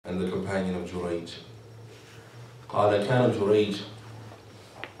and the companion of Jurayj. قال كان جريج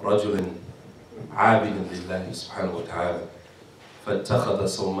رجلا عابدا لله سبحانه وتعالى فاتخذ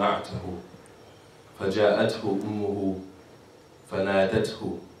صومعته فجاءته أمه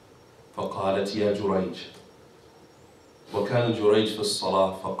فنادته فقالت يا جريج. وكان جريج في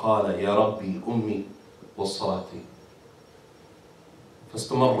الصلاة فقال يا ربي أمي والصلاة.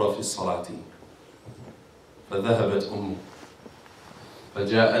 فاستمر في الصلاة فذهبت أمه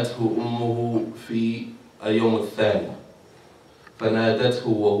فجاءته أمه في اليوم الثاني فنادته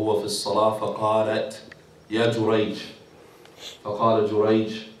وهو في الصلاة فقالت يا جريج. فقال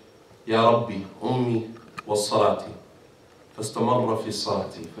جريج يا ربي أمي والصلاة. فاستمر في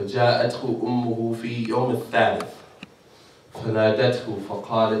الصلاة فجاءته أمه في يوم الثالث فنادته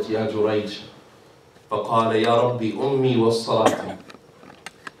فقالت يا جريج. فقال يا ربي أمي والصلاة.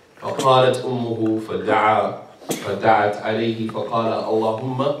 فقالت أمه فدعت عليه فقال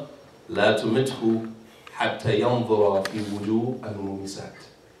اللهم لا تمته حتى ينظر في وجوه المومسات.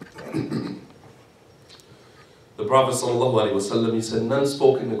 The Prophet ﷺ, he said, none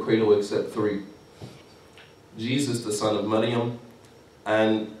spoke in the cradle except three. Jesus, the son of Maryam,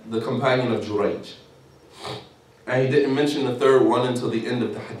 and the companion of Jurayj. And he didn't mention the third one until the end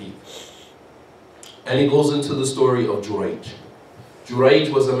of the hadith. And he goes into the story of Jurayj.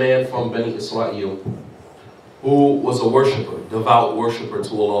 Jurayj was a man from Bani Israel who was a worshipper, devout worshipper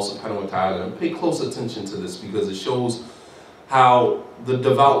to Allah subhanahu wa ta'ala. And pay close attention to this because it shows how the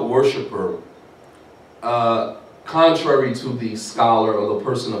devout worshipper, contrary to the scholar or the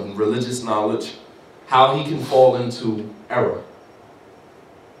person of religious knowledge, how he can fall into error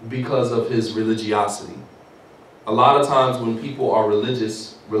because of his religiosity. A lot of times when people are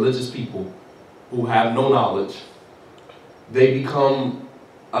religious people who have no knowledge, they become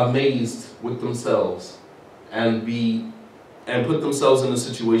amazed with themselves and put themselves in a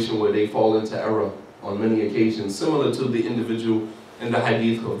situation where they fall into error on many occasions, similar to the individual in the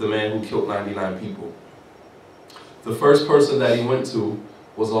hadith of the man who killed 99 people. The first person that he went to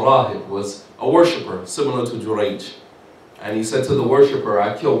was a rahib, was a worshipper, similar to Jurayj. And he said to the worshipper,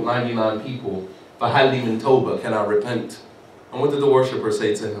 I killed 99 people, فَهَلْ لِي مِن تَوْبَةٍ, can I repent? And what did the worshipper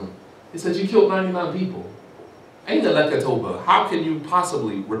say to him? He said, you killed 99 people. أَيْنَ لَكَ تَوْبَةٍ, how can you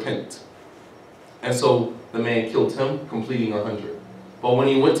possibly repent? And so the man killed him, completing 100. But when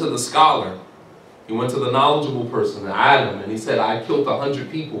he went to the scholar, he went to the knowledgeable person, the alim, and he said, I killed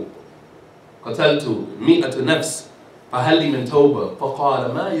 100 people. قتلت 100 نفس فهل لي من توبة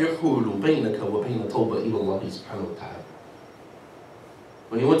فقال ما يحول بينك وبين توبة إلى الله سبحانه وتعالى.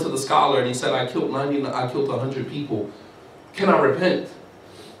 When he went to the scholar and he said, I killed 100 people, can I repent?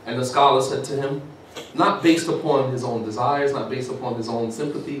 And the scholar said to him, not based upon his own desires, not based upon his own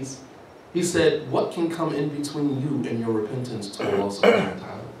sympathies. He said, what can come in between you and your repentance to Allah subhanahu wa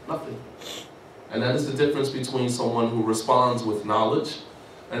ta'ala? Nothing. And that is the difference between someone who responds with knowledge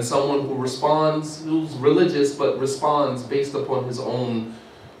and someone who's religious but responds based upon his own,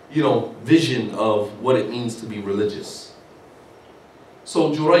 vision of what it means to be religious.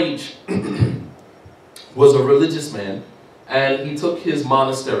 So Jurayj was a religious man, and he took his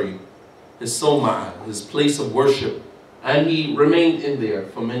monastery, his sawma'ah, his place of worship, and he remained in there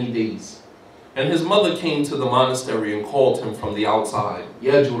for many days. And his mother came to the monastery and called him from the outside,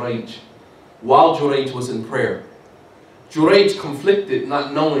 Ya Jurayj, while Jurayj was in prayer. Jurayj conflicted,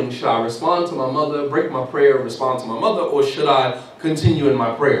 not knowing, should I respond to my mother, break my prayer, respond to my mother, or should I continue in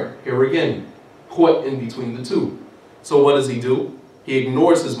my prayer? Here again, caught in between the two. So what does he do? He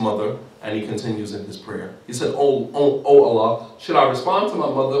ignores his mother and he continues in his prayer. He said, oh Allah, should I respond to my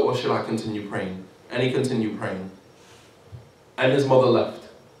mother or should I continue praying? And he continued praying. And his mother left.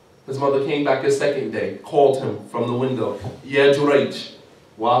 His mother came back a second day, called him from the window, Ya Jurayj.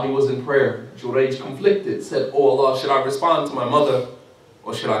 While he was in prayer, Jurayj conflicted, said, oh Allah, should I respond to my mother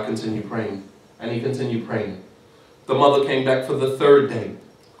or should I continue praying? And he continued praying. The mother came back for the third day,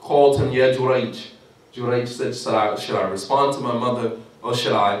 called him, Ya Jurayj. Jurayj said, should I respond to my mother or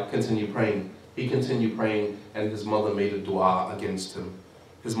should I continue praying? He continued praying and his mother made a dua against him.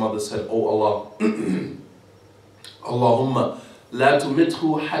 His mother said, oh Allah, Allahumma la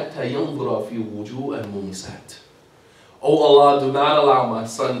tumithu hatta yanzura fi wujuh al-mumisat. Oh Allah, do not allow my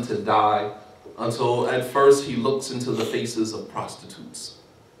son to die until at first he looks into the faces of prostitutes.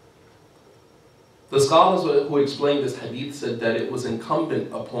 The scholars who explained this hadith said that it was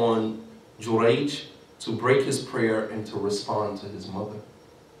incumbent upon Jurayj to break his prayer and to respond to his mother.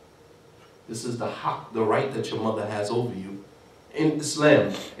 This is the haqq, the right that your mother has over you. In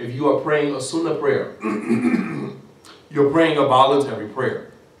Islam, if you are praying a sunnah prayer, you're praying a voluntary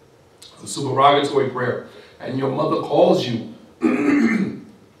prayer, a supererogatory prayer, and your mother calls you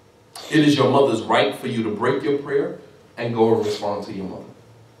It is your mother's right for you to break your prayer and go and respond to your mother.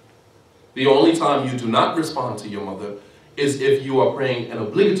 The only time you do not respond to your mother is if you are praying an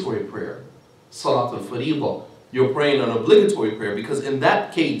obligatory prayer. Salat al-Fariḍah. You're praying an obligatory prayer, because in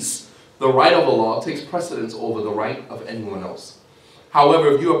that case, the right of Allah takes precedence over the right of anyone else.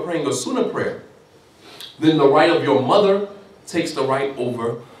 However, if you are praying a sunnah prayer, then the right of your mother takes the right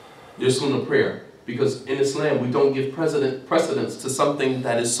over your sunnah prayer. Because in Islam, we don't give precedence to something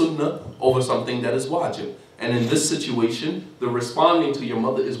that is sunnah over something that is wajib. And in this situation, the responding to your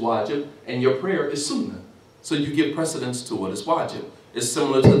mother is wajib, and your prayer is sunnah. So you give precedence to what is wajib. It's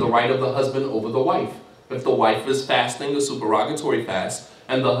similar to the right of the husband over the wife. If the wife is fasting a supererogatory fast,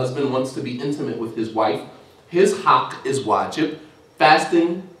 and the husband wants to be intimate with his wife, his haqq is wajib.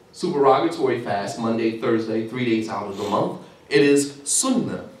 Fasting supererogatory fast, Monday, Thursday, 3 days out of the month, it is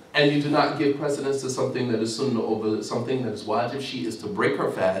sunnah. And you do not give precedence to something that is sunnah over something that is wajib. She is to break her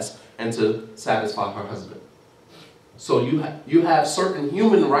fast and to satisfy her husband. So you have certain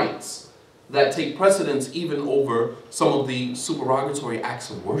human rights that take precedence even over some of the supererogatory acts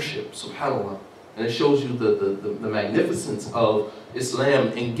of worship, subhanAllah. And it shows you the magnificence of Islam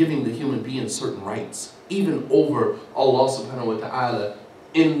in giving the human being certain rights, even over Allah subhanahu wa ta'ala,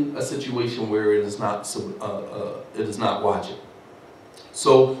 in a situation where it is not wajib.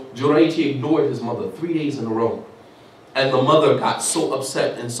 So Jurayj ignored his mother 3 days in a row. And the mother got so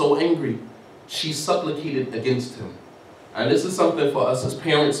upset and so angry, she supplicated against him. And this is something for us as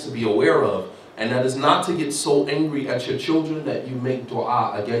parents to be aware of. And that is not to get so angry at your children that you make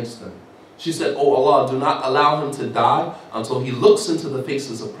dua against them. She said, "Oh Allah, do not allow him to die until he looks into the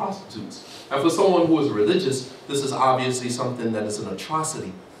faces of prostitutes." And for someone who is religious, this is obviously something that is an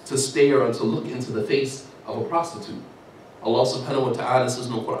atrocity, to stare and to look into the face of a prostitute. Allah subhanahu wa ta'ala says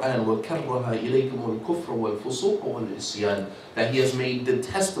in the Quran, وَكَرَّهَ إِلَيْكُمُ الْكُفْرَ وَالْفُسُوقَ وَالْعِصْيَانَ, that He has made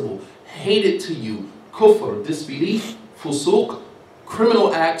detestable, hated to you, kufr, disbelief, fusuq,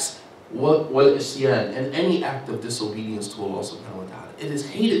 criminal acts, wal-isyan, and any act of disobedience to Allah subhanahu wa ta'ala. It is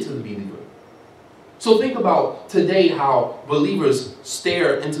hated to the believer. So think about today how believers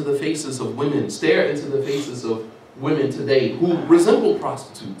stare into the faces of women, stare into the faces of women today who resemble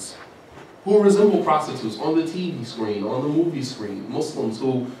prostitutes. On the TV screen, on the movie screen. Muslims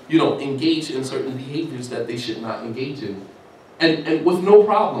who, engage in certain behaviors that they should not engage in. And with no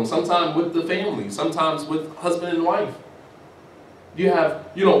problem, sometimes with the family, sometimes with husband and wife. You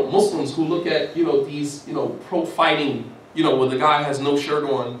have, Muslims who look at, these, pro-fighting, where the guy has no shirt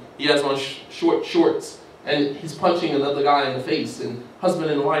on, he has on short shorts, and he's punching another guy in the face, and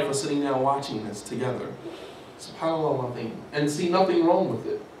husband and wife are sitting down watching this together. SubhanAllah, and see nothing wrong with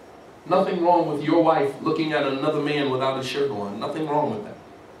it. Nothing wrong with your wife looking at another man without a shirt on. Nothing wrong with that.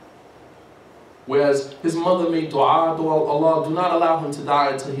 Whereas his mother made dua, Allah, do not allow him to die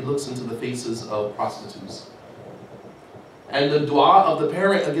until he looks into the faces of prostitutes. And the dua of the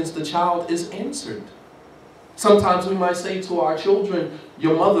parent against the child is answered. Sometimes we might say to our children, the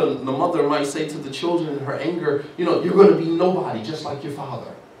mother might say to the children in her anger, you're going to be nobody just like your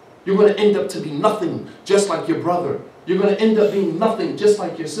father. You're going to end up to be nothing just like your brother. You're going to end up being nothing just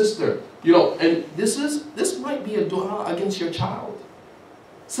like your sister. And this might be a dua against your child.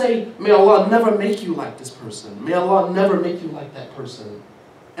 Say, may Allah never make you like this person. May Allah never make you like that person.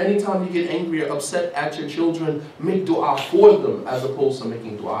 Anytime you get angry or upset at your children, make dua for them as opposed to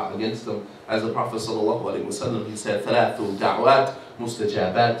making dua against them. As the Prophet ﷺ, he said, ثَلَاثُ دَعْوَاتْ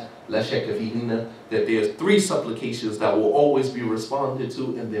مُسْتَجَابَاتْ لَا شَكَّ فِيهِنَّ, that there's 3 supplications that will always be responded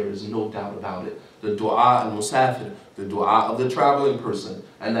to, and there is no doubt about it. The dua al-musafir, the dua of the traveling person.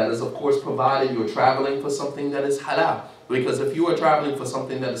 And that is, of course, provided you're traveling for something that is halal. Because if you are traveling for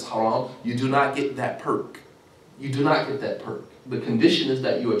something that is haram, you do not get that perk. You do not get that perk. The condition is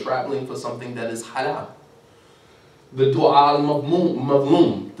that you are traveling for something that is halal. The dua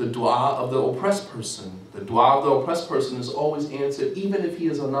al-mazlum, the dua of the oppressed person. The dua of the oppressed person is always answered, even if he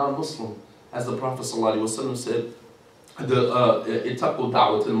is a non-Muslim. As the Prophet ﷺ said, اتقوا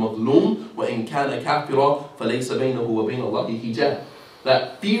دعوة المظلوم وإن كان كافرا فليس بينه وبين الله حجاب.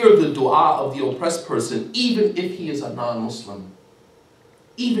 That fear the dua of the oppressed person, even if he is a non-Muslim.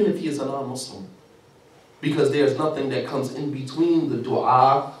 Even if he is a non-Muslim. Because there's nothing that comes in between the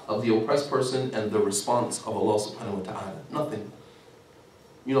dua of the oppressed person and the response of Allah subhanahu wa ta'ala. Nothing.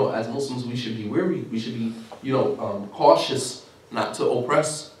 As Muslims, we should be wary. We should be, cautious not to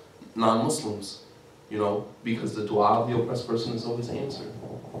oppress non-Muslims. Because the dua of the oppressed person is always answered.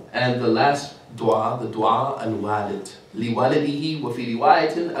 And the last dua, the dua al-walid. لِوَالِدِهِ وَفِي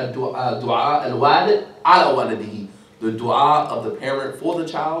رِوَايَةٍ dua al-walid ala walidihi. The dua of the parent for the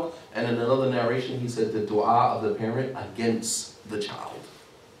child. And in another narration, he said the dua of the parent against the child.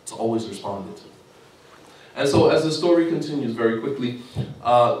 It's always responded to. And so as the story continues very quickly,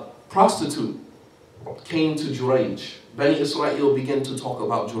 prostitute came to Jurayj. Bani Israel began to talk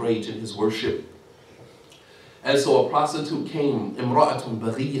about Jurayj and his worship. And so a prostitute came, امرأة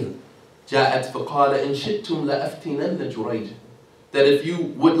بغية جاءت فقال إن شئتم لأفتنن جريج. That if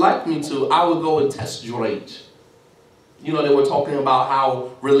you would like me to, I will go and test Jurayj. You know, they were talking about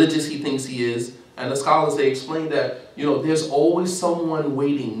how religious he thinks he is. And the scholars, they explain that, you know, there's always someone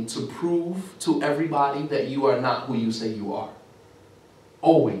waiting to prove to everybody that you are not who you say you are.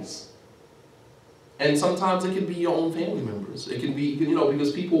 Always. And sometimes it can be your own family members. It can be, you know,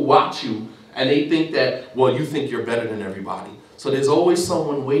 because people watch you and they think that, well, you think you're better than everybody. So there's always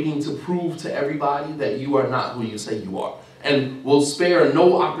someone waiting to prove to everybody that you are not who you say you are. And will spare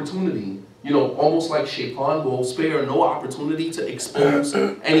no opportunity, you know, almost like Shaitan, will spare no opportunity to expose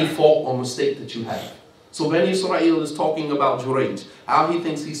any fault or mistake that you have. So Bani Israel is talking about Jurayj, how he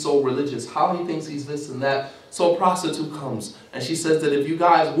thinks he's so religious, how he thinks he's this and that. So a prostitute comes and she says that if you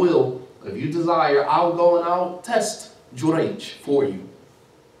guys will, if you desire, I'll go and I'll test Jurayj for you.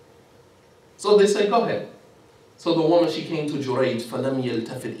 So they say, go ahead. So the woman, she came to Jurayj, فَلَمْ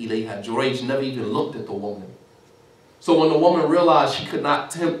يَلْتَفِتْ إِلَيْهَا. Jurayj never even looked at the woman. So when the woman realized she could not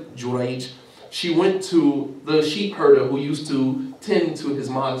tempt Jurayj, she went to the sheep herder who used to tend to his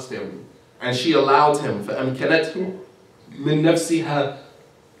monastery. And she allowed him, فَأَمْكَنَتْهُ مِنْ نَفْسِهَا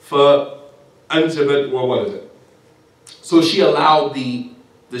فَأَنْجَبَتْ. Well, what is it? So she allowed the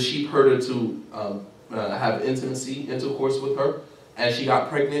sheep herder to have intercourse with her. And she got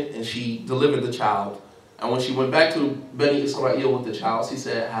pregnant and she delivered the child. And when she went back to Bani Israel with the child, she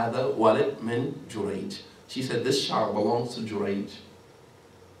said, هَذَا وَلِدْ مِنْ جُرَيْج. She said, this child belongs to Jurayj.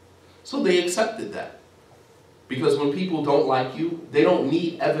 So they accepted that. Because when people don't like you, they don't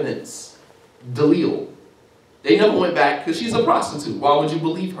need evidence. Dalil. They never went back because she's a prostitute. Why would you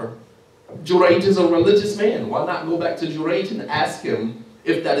believe her? Jurayj is a religious man. Why not go back to Jurayj and ask him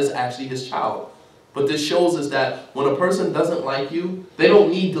if that is actually his child? But this shows us that when a person doesn't like you, they don't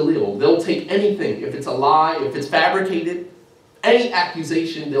need dalil. They'll take anything. If it's a lie, if it's fabricated, any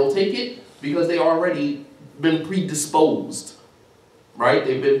accusation, they'll take it because they already been predisposed. Right?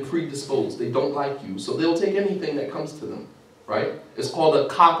 They've been predisposed. They don't like you. So they'll take anything that comes to them. Right? It's called a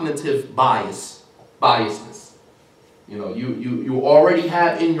cognitive bias. Biasness. You know, you already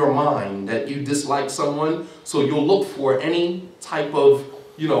have in your mind that you dislike someone, so you'll look for any type of,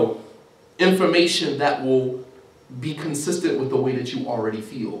 you know, information that will be consistent with the way that you already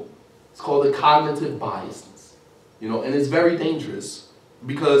feel. It's called a cognitive biasness. You know, and it's very dangerous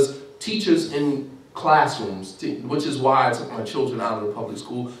because teachers in classrooms, which is why I took my children out of the public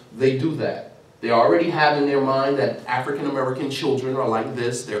school, they do that. They already have in their mind that African American children are like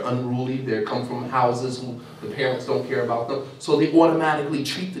this, they're unruly, they come from houses who the parents don't care about them, so they automatically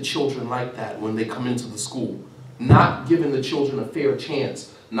treat the children like that when they come into the school, not giving the children a fair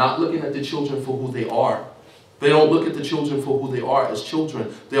chance, not looking at the children for who they are. They don't look at the children for who they are as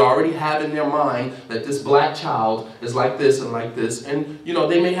children. They already have in their mind that this black child is like this and like this. And, you know,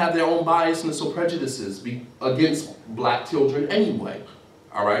 they may have their own biasness or prejudices against black children anyway.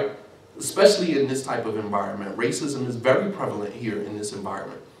 All right? Especially in this type of environment. Racism is very prevalent here in this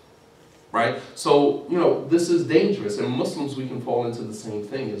environment. Right? So, you know, this is dangerous. And Muslims, we can fall into the same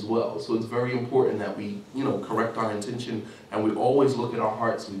thing as well. So it's very important that we, you know, correct our intention and we always look at our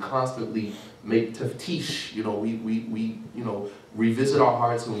hearts. We constantly make taftish, you know, we you know, revisit our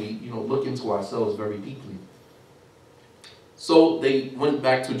hearts and we, you know, look into ourselves very deeply. So they went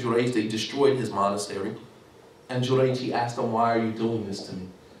back to Jurayj, they destroyed his monastery. And Jurayj, he asked them, why are you doing this to me?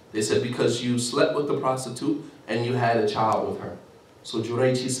 They said, because you slept with the prostitute and you had a child with her. So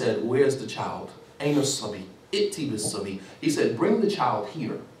Jurayj, he said, where's the child? Aina sabi, itti bis sabi. He said, bring the child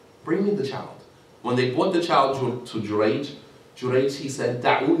here. Bring me the child. When they brought the child to Jurayj, he said,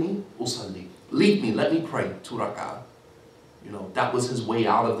 da'uni usalli. Leave me, let me pray, 2 rak'ah. You know, that was his way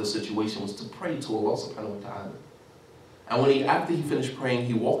out of the situation, was to pray to Allah subhanahu wa ta'ala. And when after he finished praying,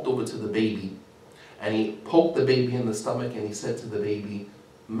 he walked over to the baby and he poked the baby in the stomach and he said to the baby,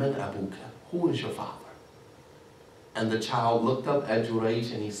 Man abuka, who is your father? And the child looked up at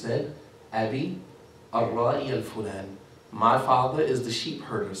Jurayj and he said, Abi ar-ra'i al-fulan. My father is the sheep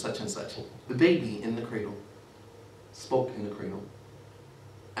herder, such and such. The baby in the cradle spoke in the cradle.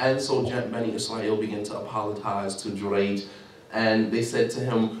 And so Bani Israel began to apologize to Jurayj. And they said to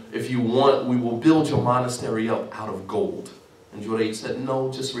him, if you want, we will build your monastery up out of gold. And Jurayj said,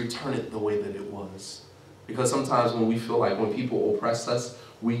 no, just return it the way that it was. Because sometimes when we feel like when people oppress us,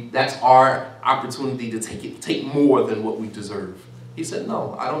 that's our opportunity to take more than what we deserve. He said,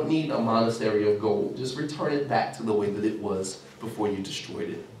 no, I don't need a monastery of gold. Just return it back to the way that it was before you destroyed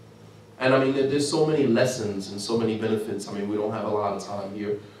it. And I mean, there's so many lessons and so many benefits. I mean, we don't have a lot of time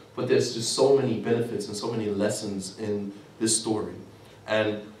here, but there's just so many benefits and so many lessons in this story.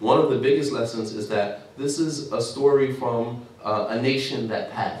 And one of the biggest lessons is that this is a story from a nation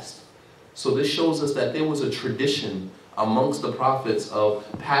that passed. So this shows us that there was a tradition amongst the prophets of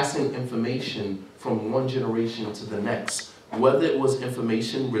passing information from one generation to the next, whether it was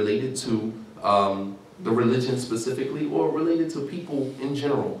information related to the religion specifically or related to people in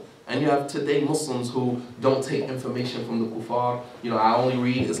general. And you have today Muslims who don't take information from the kuffar. You know, I only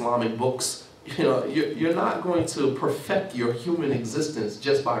read Islamic books. You know, you're not going to perfect your human existence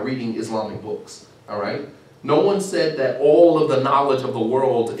just by reading Islamic books, all right? No one said that all of the knowledge of the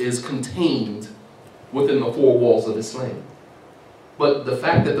world is contained within the four walls of Islam. But the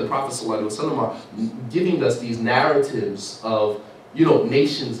fact that the Prophet ﷺ are giving us these narratives of, you know,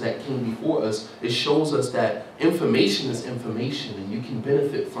 nations that came before us, it shows us that information is information and you can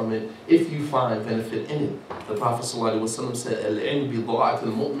benefit from it if you find benefit in it. The Prophet ﷺ said, "Al-ilm bida'at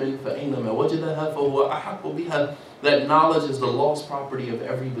al-mu'min fa'inama wajadaha fahuwa ahaqqu biha." That knowledge is the lost property of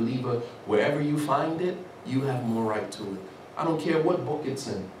every believer. Wherever you find it, you have more right to it. I don't care what book it's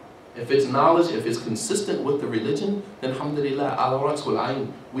in. If it's knowledge, if it's consistent with the religion, then alhamdulillah, ala rasul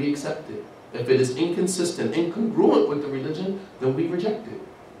ayn, we accept it. If it is inconsistent, incongruent with the religion, then we reject it.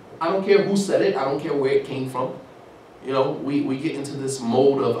 I don't care who said it, I don't care where it came from. You know, we get into this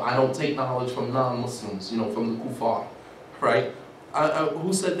mode of, I don't take knowledge from non-Muslims, you know, from the kuffar, right?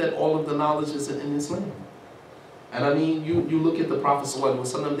 Who said that all of the knowledge is in Islam? And I mean, you look at the Prophet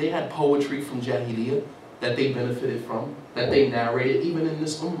ﷺ, they had poetry from Jahiliyyah that they benefited from, that they narrated even in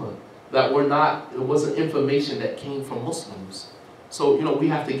this ummah, that were not, it wasn't information that came from Muslims. So, you know, we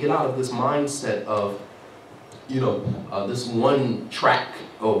have to get out of this mindset of, you know, this one track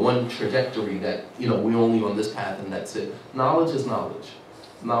or one trajectory that, you know, we're only on this path and that's it. Knowledge is knowledge.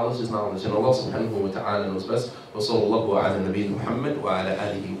 Knowledge is knowledge. And Allah subhanahu wa ta'ala knows best. وصلى الله على نبينا محمد وعلى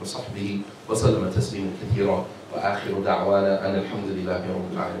آله وصحبه وسلم تسليما كثيرا وآخر دعوانا أن الحمد لله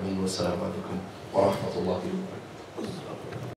رب العالمين والسلام عليكم ورحمة الله وبركاته.